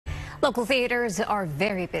Local theaters are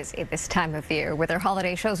very busy this time of year with their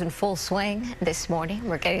holiday shows in full swing. This morning,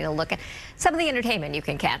 we're getting a look at some of the entertainment you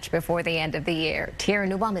can catch before the end of the year. Tiara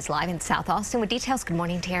Newbaum is live in South Austin with details. Good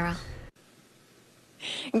morning, Tiara.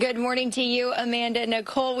 Good morning to you, Amanda and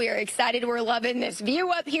Nicole. We are excited. We're loving this view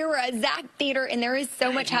up here. We're at Zach Theater, and there is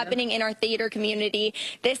so much happening in our theater community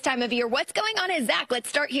this time of year. What's going on at Zach? Let's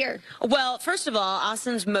start here. Well, first of all,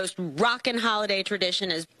 Austin's most rockin' holiday tradition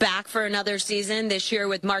is back for another season this year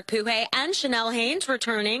with Mark Puhay and Chanel Haynes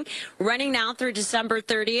returning, running now through December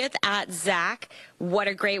 30th at Zach. What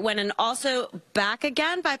a great one. And also back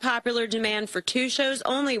again by popular demand for 2 shows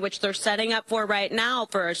only, which they're setting up for right now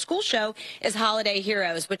for a school show, is Holiday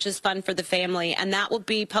Heroes, which is fun for the family. And that will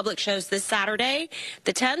be public shows this Saturday,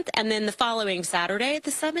 the 10th, and then the following Saturday,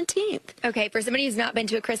 the 17th. Okay, for somebody who's not been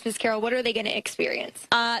to A Christmas Carol, what are they going to experience?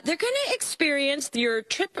 They're going to experience your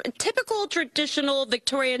typical traditional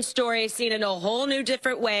Victorian story seen in a whole new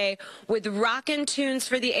different way with rockin' tunes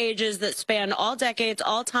for the ages that span all decades,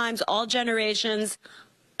 all times, all generations.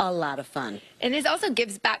 A lot of fun. And this also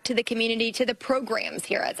gives back to the community, to the programs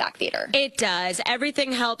here at Zach Theater. It does.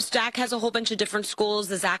 Everything helps. Zach has a whole bunch of different schools,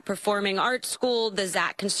 the Zach Performing Arts School, the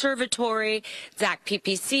Zach Conservatory, Zach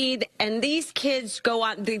PPC, and these kids go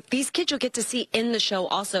on, these kids you'll get to see in the show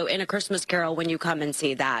also in A Christmas Carol when you come and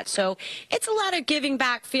see that. So it's a lot of giving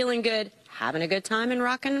back, feeling good, having a good time, and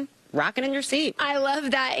rocking in your seat. I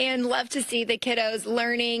love that and love to see the kiddos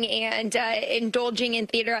learning and indulging in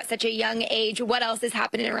theater at such a young age. What else is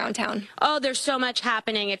happening around town? Oh, there's so much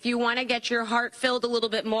happening. If you want to get your heart filled a little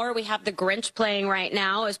bit more, we have The Grinch playing right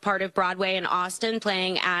now as part of Broadway in Austin,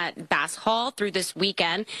 playing at Bass Hall through this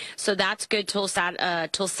weekend. So that's good till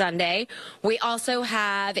Sunday. We also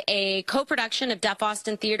have a co-production of Deaf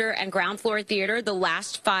Austin Theater and Ground Floor Theater the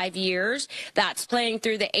last 5 years. That's playing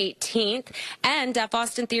through the 18th. And Deaf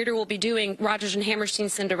Austin Theater will be doing Rodgers and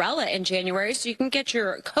Hammerstein's Cinderella in January, so you can get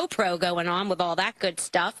your co-pro going on with all that good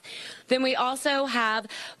stuff. Then we also have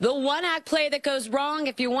the one-act play that goes wrong.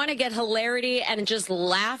 If you want to get hilarity and just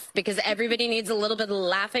laugh, because everybody needs a little bit of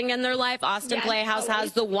laughing in their life, Austin Playhouse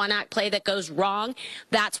has the one-act play that goes wrong.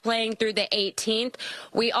 That's playing through the 18th.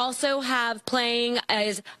 We also have playing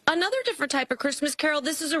as another different type of Christmas Carol.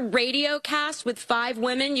 This is a radio cast with 5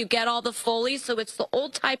 women. You get all the Foley, so it's the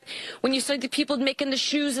old type. When you see the people making the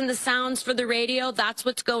shoes and the sounds for the radio, that's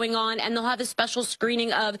what's going on. And they'll have a special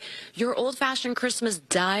screening of your old-fashioned Christmas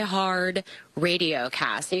Die Hard radio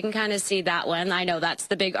cast. You can kind of see that one. I know that's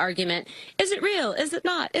the big argument. Is it real? Is it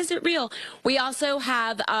not? Is it real? We also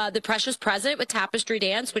have The Precious Present with Tapestry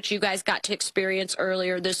Dance, which you guys got to experience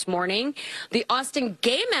earlier this morning. The Austin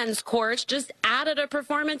Gay Men's Chorus just added a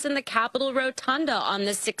performance in the Capitol Rotunda on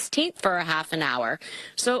the 16th for a half an hour.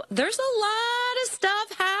 So there's a lot of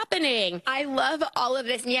stuff happening. I love all of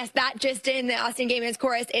this. And yes, that just in the Austin Gay Men's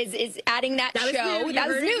Chorus is adding that show. That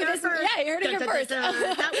was new. Yeah, you heard it here first.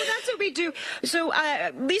 That's what we do. So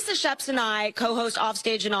Lisa Sheps and I co-host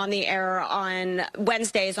Offstage and On the Air on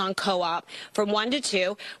Wednesdays on Co-op from 1 to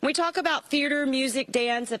 2. We talk about theater, music,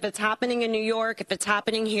 dance. If it's happening in New York, if it's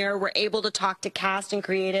happening here, we're able to talk to cast and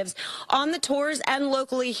creatives on the tours and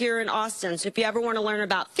locally here in Austin. So if you ever want to learn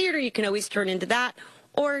about theater, you can always turn into that,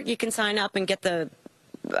 or you can sign up and get the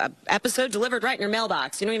episode delivered right in your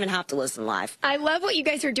mailbox. You don't even have to listen live. I love what you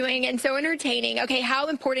guys are doing and so entertaining. Okay, how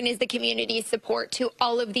important is the community support to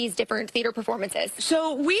all of these different theater performances?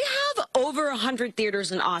 So we have over 100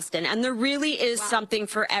 theaters in Austin, and there really is something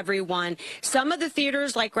for everyone. Some of the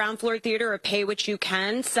theaters like Ground Floor Theater are pay what you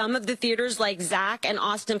can. Some of the theaters like Zach and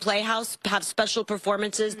Austin Playhouse have special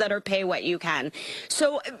performances that are pay what you can.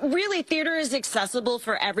 So really, theater is accessible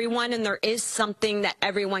for everyone, and there is something that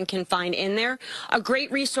everyone can find in there. A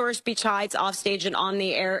great resource besides Offstage and On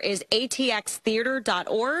the Air is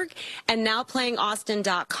atxtheater.org and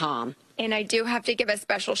nowplayingaustin.com. And I do have to give a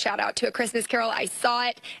special shout out to A Christmas Carol. I saw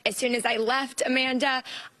it as soon as I left, Amanda.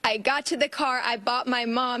 I got to the car, I bought my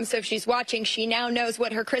mom, so if she's watching, she now knows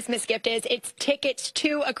what her Christmas gift is. It's tickets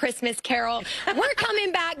to A Christmas Carol. We're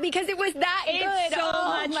coming back because it was that good. It's so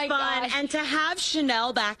much fun. Gosh. And to have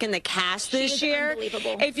Chanel back in the cast this year.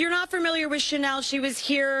 Unbelievable. If you're not familiar with Chanel, she was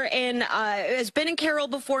here in, has been in Carol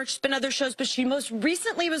before, she's been in other shows, but she most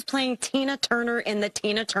recently was playing Tina Turner in the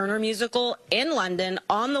Tina Turner musical in London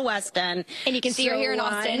on the West End. And you can see her here in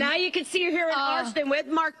Austin. Now you can see her here in Austin with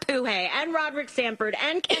Mark Puhay and Roderick Sanford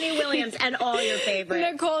and Kenny Williams and all your favorites.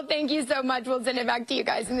 Nicole, thank you so much. We'll send it back to you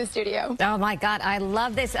guys in the studio. Oh, my God. I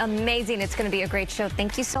love this. Amazing. It's going to be a great show.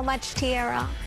 Thank you so much, Tiara.